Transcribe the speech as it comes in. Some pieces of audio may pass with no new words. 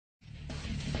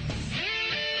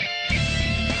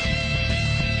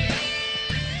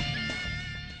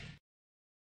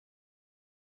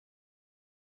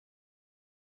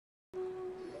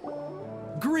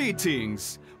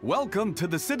Greetings! Welcome to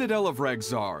the Citadel of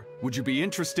Regzar. Would you be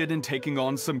interested in taking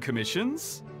on some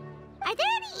commissions? Are there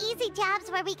any easy jobs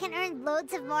where we can earn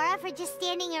loads of Mora for just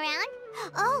standing around?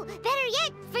 Oh, better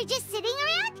yet, for just sitting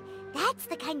around? That's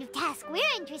the kind of task we're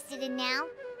interested in now.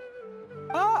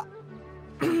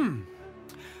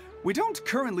 We don't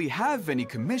currently have any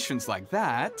commissions like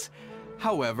that.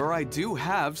 However, I do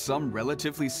have some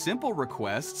relatively simple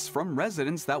requests from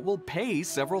residents that will pay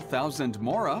several thousand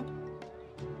Mora.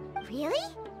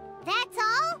 Really? That's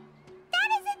all? That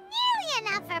isn't nearly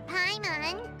enough for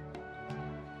Paimon.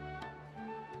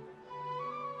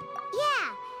 Yeah,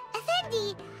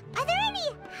 Effendi, are there any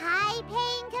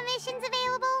high-paying commissions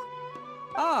available?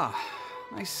 Ah,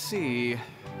 I see.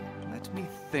 Let me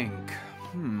think.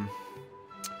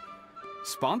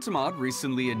 Spontamod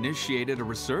recently initiated a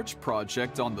research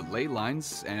project on the ley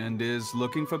lines and is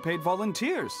looking for paid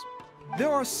volunteers.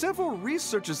 There are several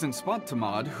researchers in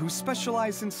Spontamod who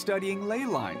specialize in studying ley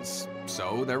lines,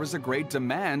 so there is a great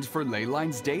demand for ley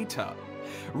lines data.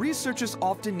 Researchers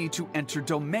often need to enter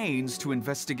domains to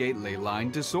investigate ley line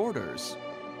disorders.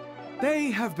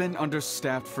 They have been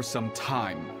understaffed for some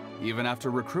time, even after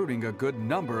recruiting a good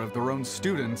number of their own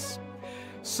students.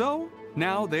 So,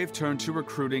 now they've turned to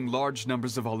recruiting large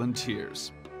numbers of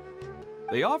volunteers.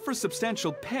 They offer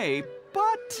substantial pay,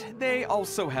 but they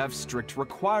also have strict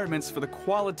requirements for the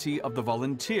quality of the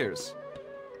volunteers.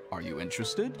 Are you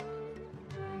interested?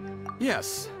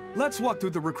 Yes, let's walk through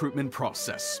the recruitment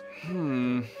process.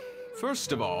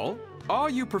 First of all, are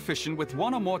you proficient with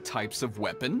one or more types of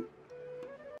weapon?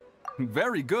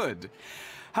 Very good.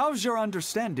 How's your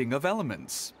understanding of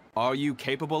elements? Are you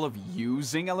capable of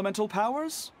using elemental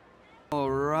powers?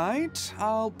 Alright,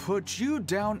 I'll put you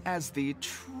down as the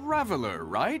Traveler,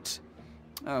 right?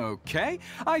 Okay,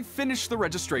 I've finished the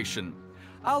registration.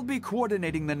 I'll be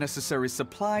coordinating the necessary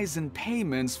supplies and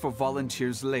payments for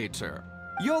volunteers later.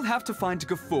 You'll have to find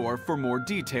Gafoor for more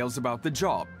details about the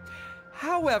job.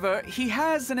 However, he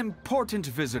has an important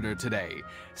visitor today,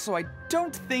 so I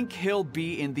don't think he'll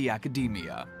be in the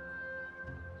academia.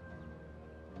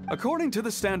 According to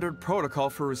the standard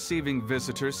protocol for receiving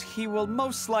visitors, he will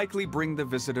most likely bring the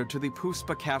visitor to the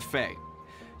Puspa Cafe.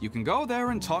 You can go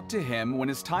there and talk to him when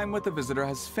his time with the visitor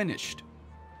has finished.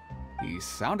 He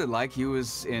sounded like he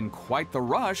was in quite the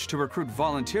rush to recruit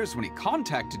volunteers when he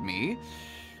contacted me,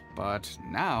 but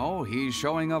now he's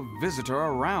showing a visitor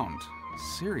around.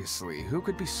 Seriously, who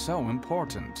could be so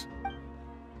important?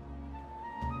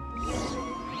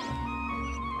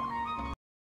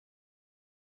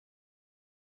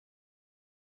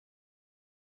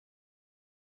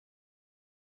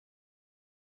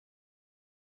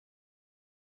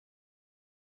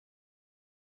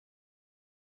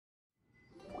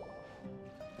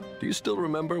 Do you still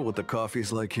remember what the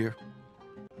coffee's like here?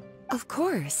 Of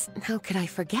course. How could I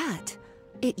forget?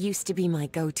 It used to be my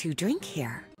go-to drink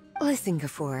here. Listen,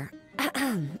 Gafoor.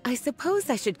 I suppose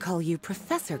I should call you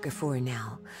Professor Gafoor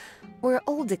now. We're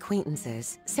old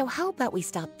acquaintances, so how about we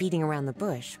stop beating around the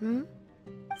bush,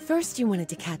 First you wanted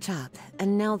to catch up,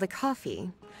 and now the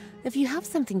coffee. If you have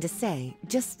something to say,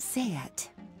 just say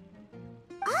it.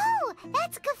 Oh,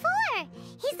 that's Gafoor!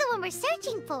 He's the one we're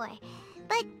searching for.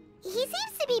 But he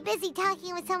seems to be busy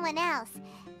talking with someone else.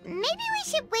 Maybe we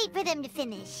should wait for them to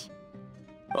finish.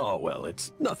 Oh, well,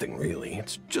 it's nothing really.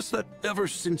 It's just that ever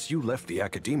since you left the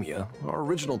academia, our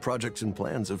original projects and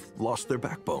plans have lost their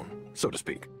backbone, so to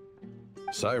speak.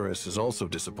 Cyrus is also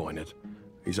disappointed.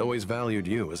 He's always valued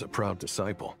you as a proud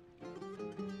disciple.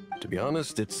 To be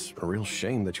honest, it's a real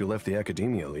shame that you left the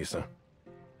academia, Lisa.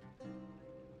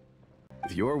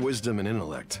 With your wisdom and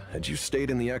intellect, had you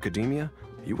stayed in the academia,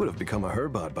 you would have become a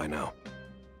Herbad by now.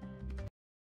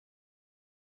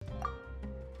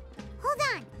 Hold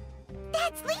on.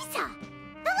 That's Lisa!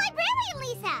 The librarian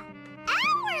Lisa!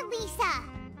 Our Lisa!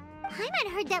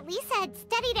 Paimon heard that Lisa had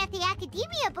studied at the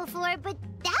academia before, but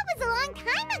that was a long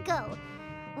time ago.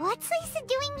 What's Lisa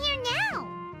doing here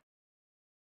now?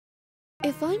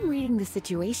 If I'm reading the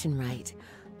situation right,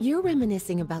 you're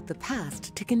reminiscing about the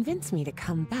past to convince me to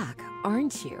come back,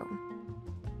 aren't you?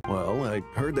 Well, I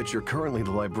heard that you're currently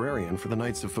the librarian for the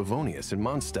Knights of Favonius in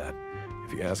Mondstadt.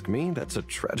 If you ask me, that's a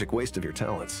tragic waste of your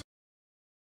talents.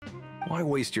 Why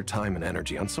waste your time and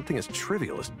energy on something as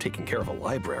trivial as taking care of a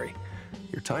library?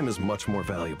 Your time is much more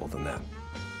valuable than that.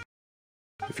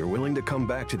 If you're willing to come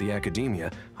back to the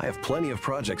academia, I have plenty of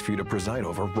projects for you to preside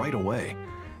over right away.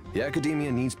 The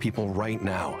academia needs people right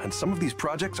now, and some of these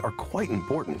projects are quite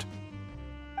important.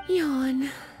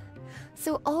 Yawn.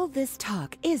 So all this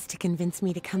talk is to convince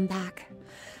me to come back.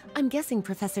 I'm guessing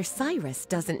Professor Cyrus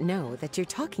doesn't know that you're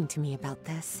talking to me about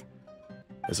this.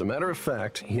 As a matter of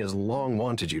fact, he has long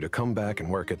wanted you to come back and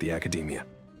work at the Academia.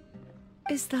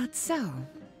 Is that so?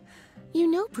 You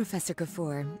know, Professor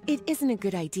Gafoor, it isn't a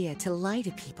good idea to lie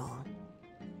to people.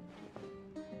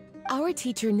 Our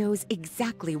teacher knows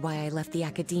exactly why I left the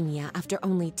Academia after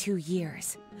only 2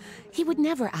 years. He would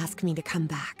never ask me to come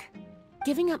back.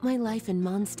 Giving up my life in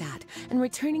Mondstadt and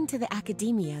returning to the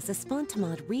Academia as a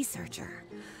Spontamod researcher.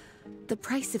 The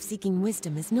price of seeking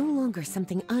wisdom is no longer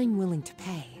something I'm willing to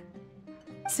pay.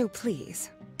 So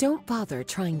please, don't bother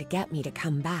trying to get me to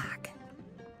come back.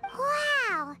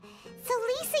 Wow! So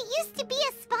Lisa used to be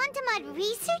a Spontamod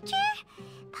researcher?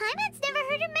 Paimon's never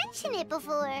heard her mention it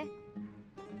before.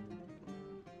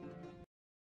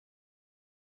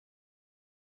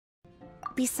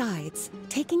 Besides,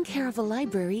 taking care of a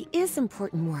library is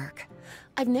important work.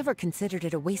 I've never considered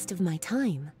it a waste of my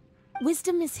time.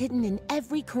 Wisdom is hidden in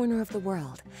every corner of the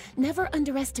world. Never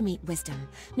underestimate wisdom,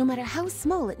 no matter how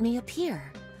small it may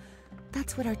appear.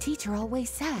 That's what our teacher always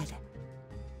said.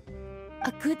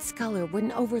 A good scholar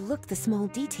wouldn't overlook the small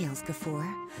details,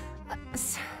 Gafoor.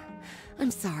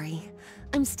 I'm sorry.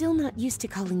 I'm still not used to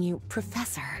calling you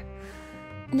Professor.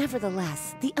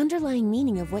 Nevertheless, the underlying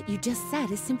meaning of what you just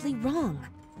said is simply wrong.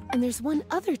 And there's one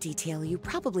other detail you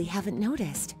probably haven't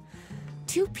noticed.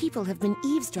 2 people have been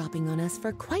eavesdropping on us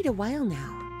for quite a while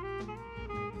now.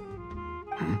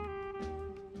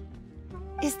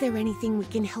 Is there anything we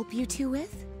can help you two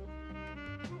with?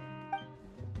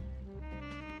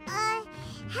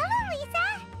 Hello, Lisa!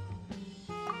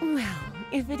 Well,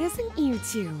 if it isn't you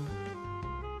two.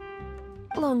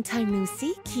 Long time no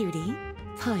see, cutie.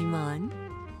 Paimon.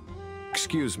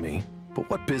 Excuse me, but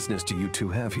what business do you two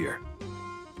have here?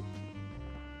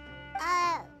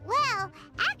 Well,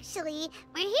 actually,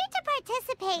 we're here to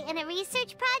participate in a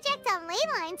research project on ley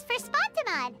lines for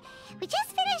Spontamod. We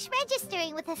just finished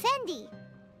registering with Effendi.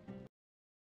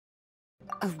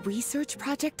 A research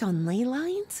project on ley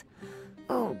lines?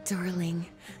 Oh, darling.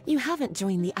 You haven't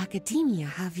joined the Academia,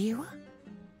 have you?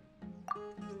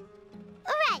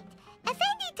 Right.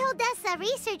 Effendi told us a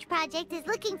research project is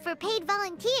looking for paid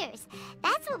volunteers.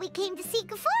 That's what we came to see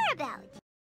Gafoor about.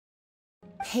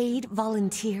 Paid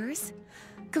volunteers?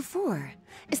 Gafoor,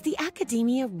 is the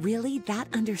Academia really that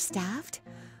understaffed?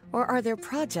 Or are there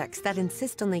projects that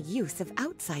insist on the use of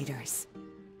outsiders?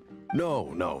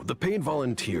 No. The paid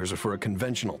volunteers are for a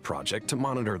conventional project to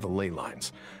monitor the ley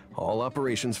lines. All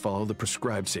operations follow the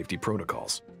prescribed safety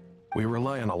protocols. We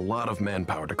rely on a lot of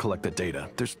manpower to collect the data.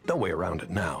 There's no way around it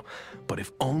now. But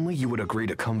if only you would agree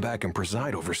to come back and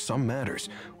preside over some matters,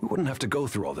 we wouldn't have to go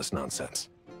through all this nonsense.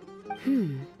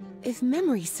 If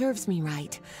memory serves me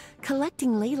right,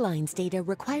 collecting ley lines data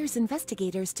requires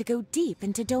investigators to go deep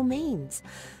into domains,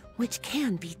 which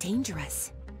can be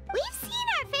dangerous. We've seen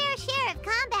our fair share of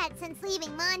combat since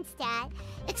leaving Mondstadt.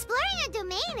 Exploring a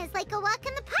domain is like a walk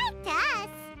in the park to us.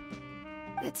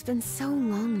 It's been so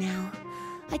long now.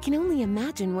 I can only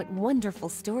imagine what wonderful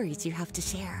stories you have to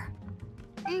share.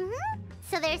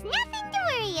 So there's nothing to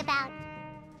worry about.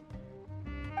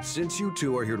 Since you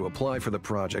two are here to apply for the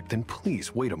project, then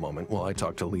please wait a moment while I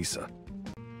talk to Lisa.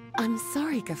 I'm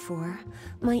sorry, Gafoor.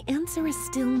 My answer is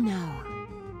still no.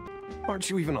 Aren't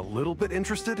you even a little bit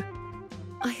interested?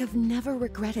 I have never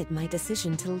regretted my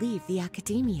decision to leave the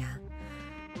Academia.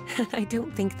 I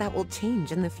don't think that will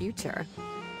change in the future.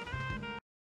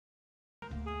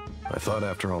 I thought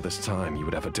after all this time you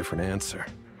would have a different answer.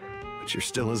 But you're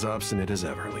still as obstinate as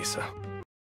ever, Lisa.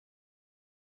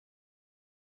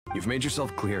 You've made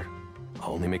yourself clear.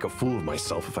 I'll only make a fool of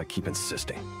myself if I keep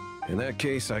insisting. In that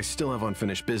case, I still have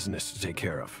unfinished business to take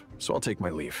care of, so I'll take my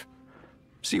leave.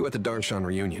 See you at the Darshan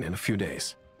reunion in a few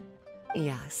days.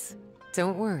 Yes.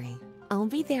 Don't worry. I'll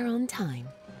be there on time.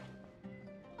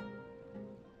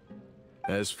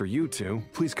 As for you two,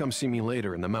 please come see me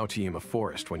later in the Mautiima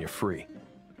forest when you're free.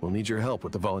 We'll need your help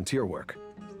with the volunteer work.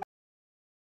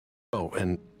 Oh,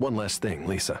 and one last thing,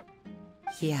 Lisa.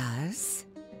 Yes?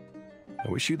 I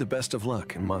wish you the best of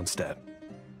luck in Mondstadt.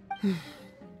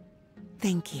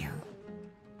 Thank you.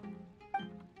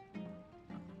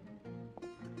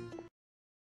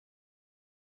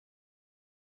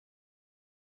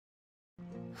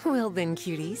 Well then,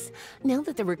 cuties. Now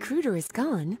that the recruiter is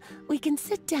gone, we can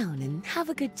sit down and have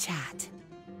a good chat.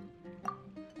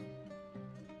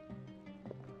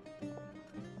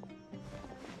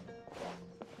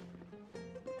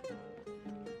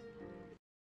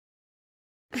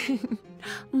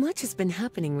 Much has been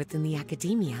happening within the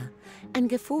Academia, and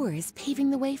Gafoor is paving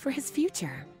the way for his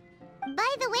future.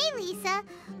 By the way, Lisa,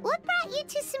 what brought you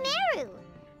to Sumeru?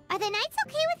 Are the Knights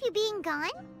okay with you being gone?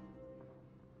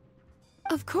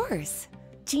 Of course.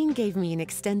 Jean gave me an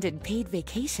extended paid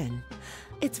vacation.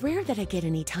 It's rare that I get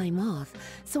any time off,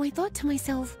 so I thought to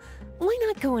myself, why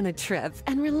not go on a trip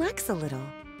and relax a little?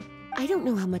 I don't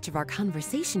know how much of our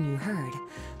conversation you heard,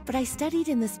 but I studied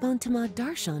in the Spontamad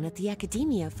Darshan at the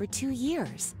Academia for 2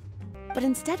 years. But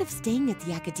instead of staying at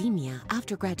the Academia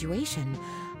after graduation,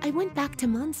 I went back to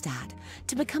Mondstadt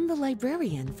to become the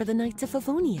librarian for the Knights of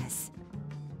Favonius.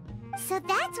 So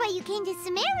that's why you came to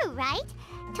Sumeru, right?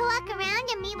 To walk around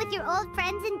and meet with your old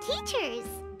friends and teachers.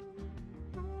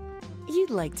 You'd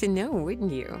like to know,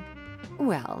 wouldn't you?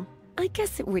 Well, I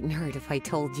guess it wouldn't hurt if I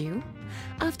told you.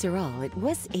 After all, it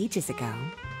was ages ago.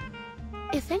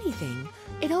 If anything,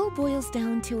 it all boils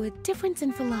down to a difference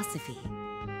in philosophy.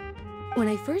 When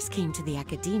I first came to the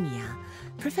Academia,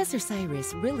 Professor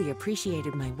Cyrus really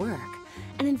appreciated my work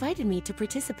and invited me to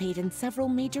participate in several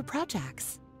major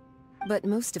projects. But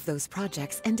most of those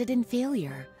projects ended in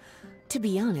failure. To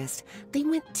be honest, they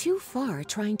went too far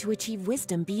trying to achieve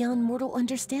wisdom beyond mortal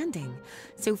understanding,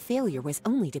 so failure was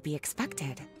only to be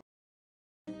expected.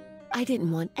 I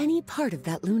didn't want any part of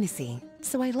that lunacy,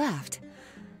 so I left.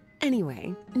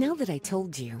 Anyway, now that I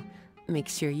told you, make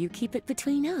sure you keep it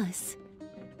between us.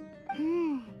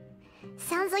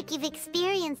 Sounds like you've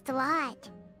experienced a lot.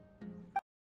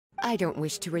 I don't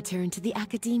wish to return to the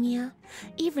Academia,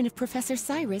 even if Professor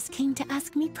Cyrus came to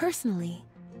ask me personally.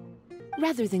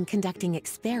 Rather than conducting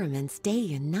experiments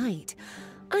day and night,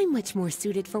 I'm much more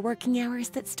suited for working hours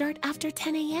that start after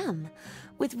 10 a.m.,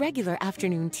 with regular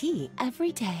afternoon tea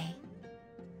every day.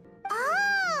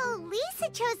 Oh, Lisa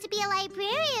chose to be a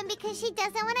librarian because she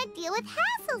doesn't want to deal with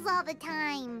hassles all the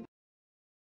time.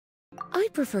 I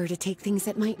prefer to take things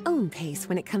at my own pace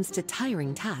when it comes to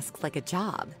tiring tasks like a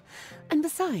job. And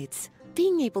besides,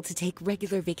 being able to take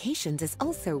regular vacations is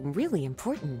also really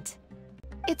important.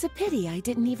 It's a pity I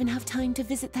didn't even have time to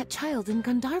visit that child in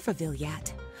Gandharvaville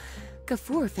yet.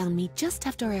 Gafur found me just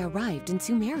after I arrived in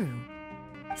Sumeru.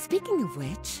 Speaking of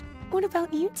which, what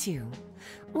about you two?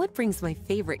 What brings my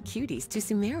favorite cuties to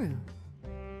Sumeru?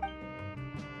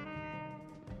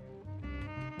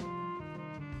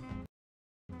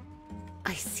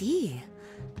 I see.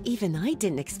 Even I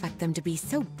didn't expect them to be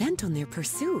so bent on their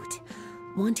pursuit,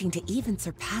 wanting to even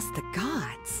surpass the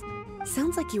gods.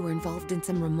 Sounds like you were involved in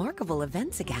some remarkable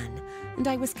events again, and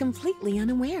I was completely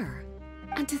unaware.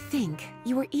 And to think,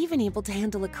 you were even able to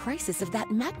handle a crisis of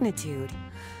that magnitude.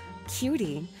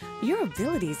 Cutie, your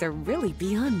abilities are really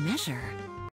beyond measure.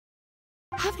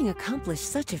 Having accomplished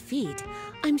such a feat,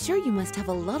 I'm sure you must have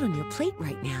a lot on your plate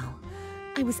right now.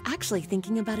 I was actually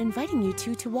thinking about inviting you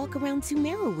two to walk around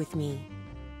Sumeru with me.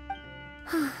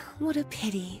 What a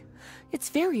pity. It's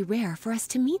very rare for us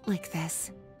to meet like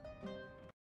this.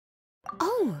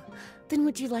 Oh, then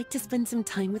would you like to spend some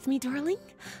time with me, darling?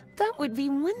 That would be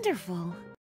wonderful.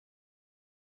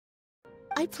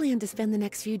 I plan to spend the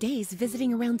next few days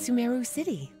visiting around Sumeru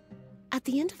City. At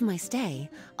the end of my stay,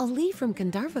 I'll leave from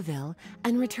Gandharvaville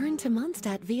and return to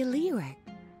Mondstadt via Liyue.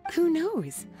 Who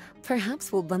knows?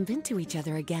 Perhaps we'll bump into each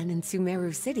other again in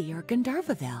Sumeru City or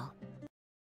Gandharvaville.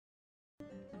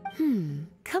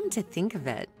 Come to think of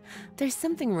it, there's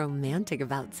something romantic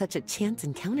about such a chance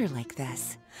encounter like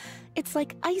this. It's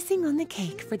like icing on the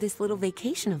cake for this little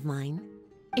vacation of mine.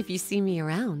 If you see me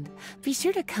around, be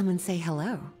sure to come and say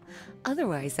hello.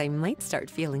 Otherwise, I might start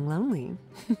feeling lonely.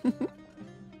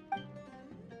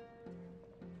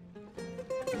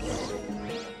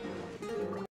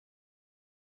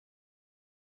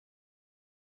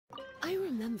 I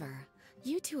remember,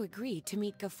 you two agreed to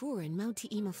meet Gafur in Mount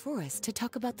Ima Forest to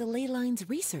talk about the ley lines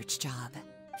research job.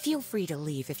 Feel free to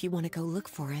leave if you want to go look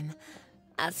for him.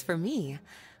 As for me,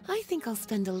 I think I'll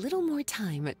spend a little more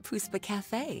time at Puspa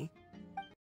Cafe.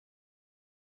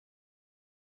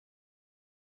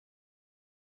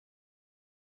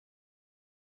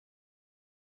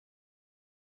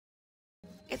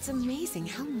 It's amazing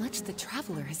how much the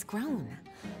Traveler has grown.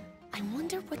 I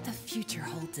wonder what the future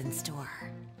holds in store.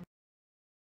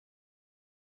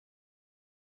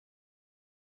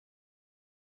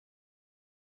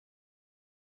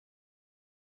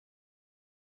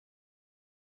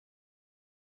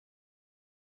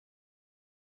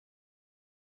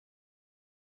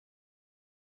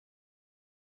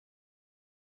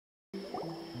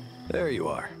 There you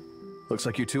are. Looks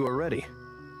like you two are ready.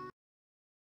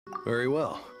 Very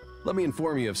well. Let me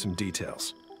inform you of some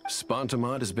details.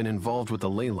 Spontamad has been involved with the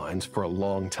ley lines for a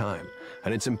long time,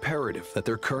 and it's imperative that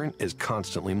their current is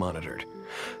constantly monitored.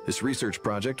 This research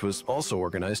project was also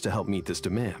organized to help meet this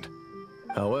demand.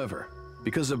 However,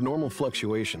 because abnormal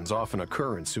fluctuations often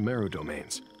occur in Sumeru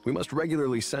domains, we must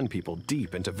regularly send people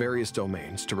deep into various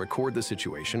domains to record the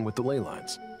situation with the ley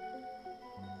lines.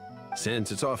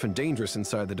 Since it's often dangerous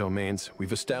inside the domains,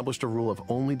 we've established a rule of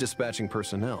only dispatching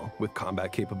personnel with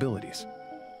combat capabilities.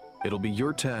 It'll be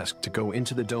your task to go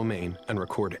into the domain and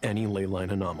record any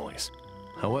leyline anomalies.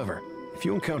 However, if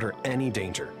you encounter any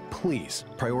danger, please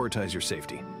prioritize your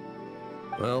safety.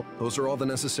 Well, those are all the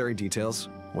necessary details.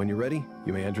 When you're ready,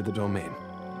 you may enter the domain.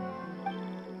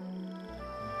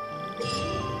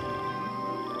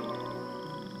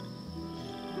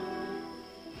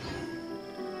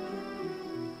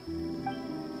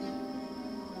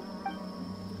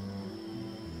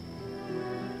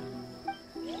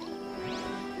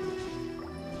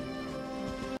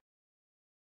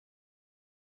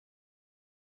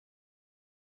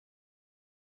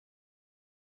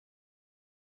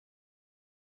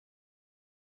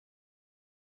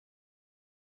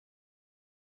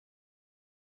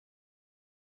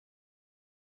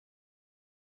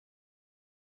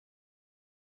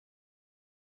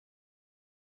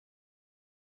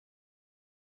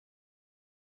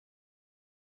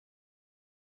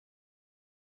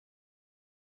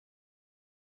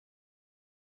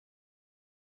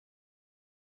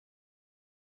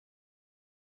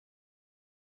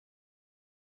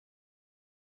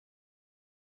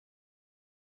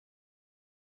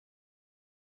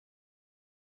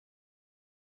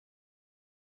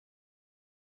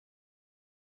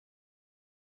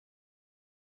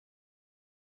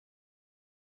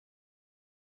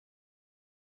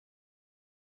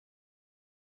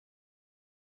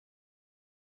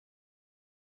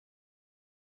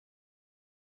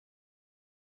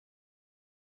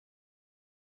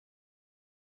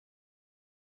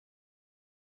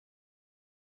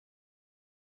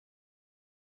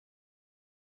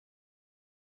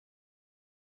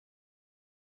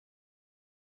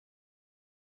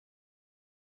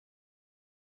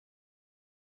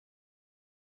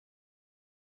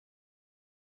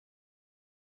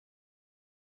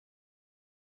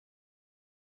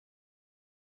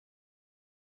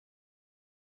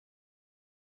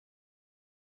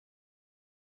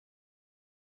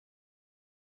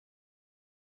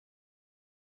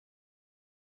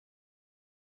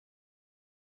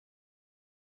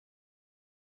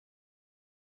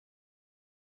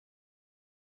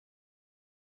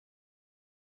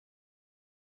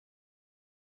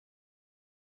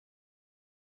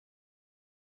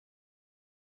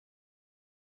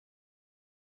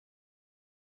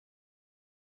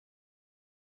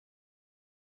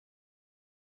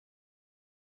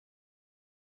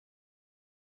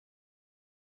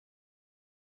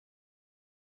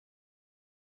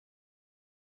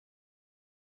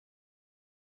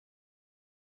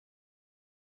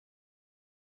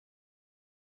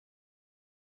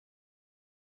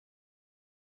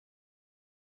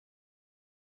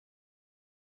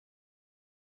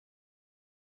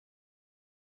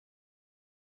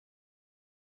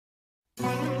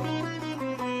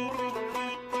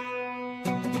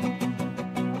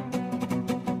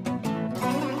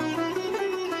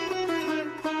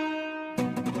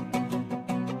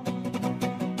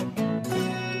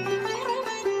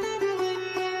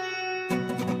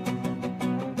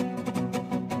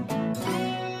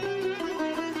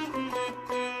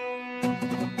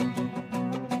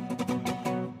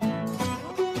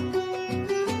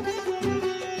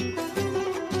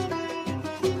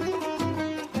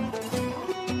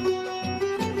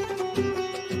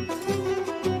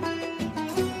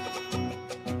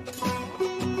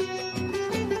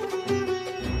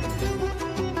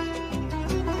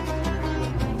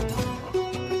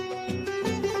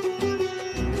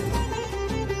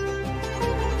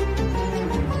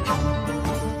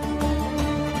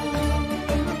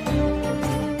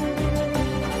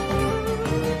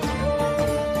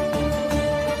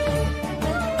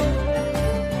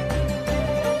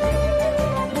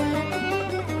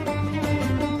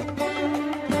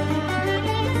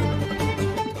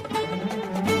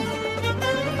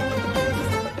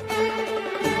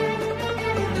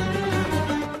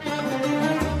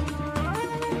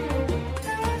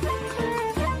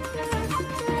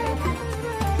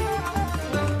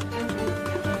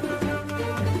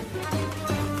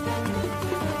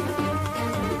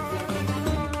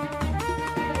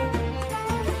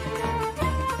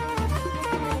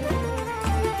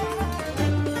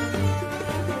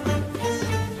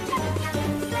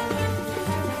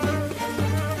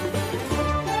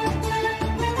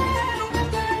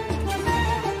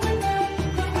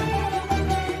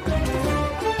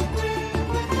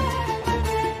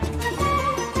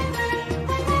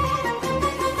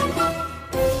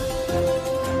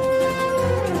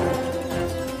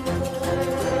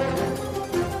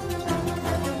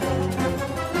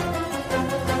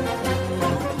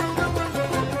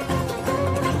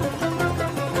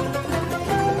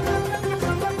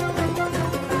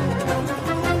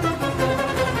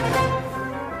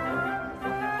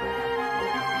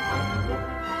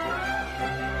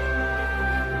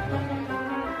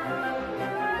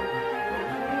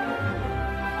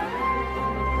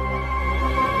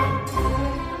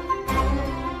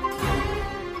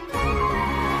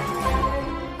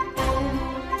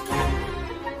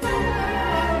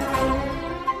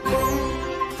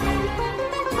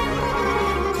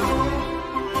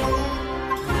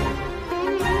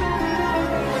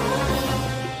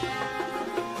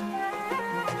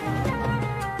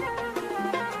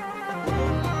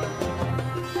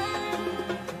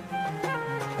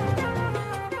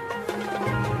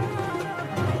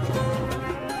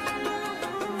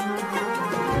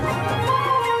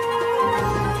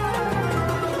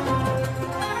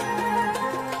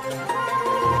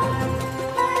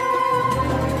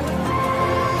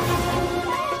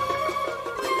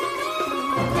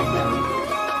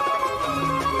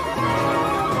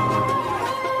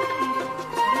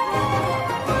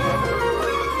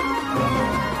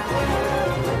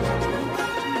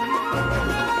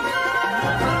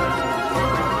 Bye!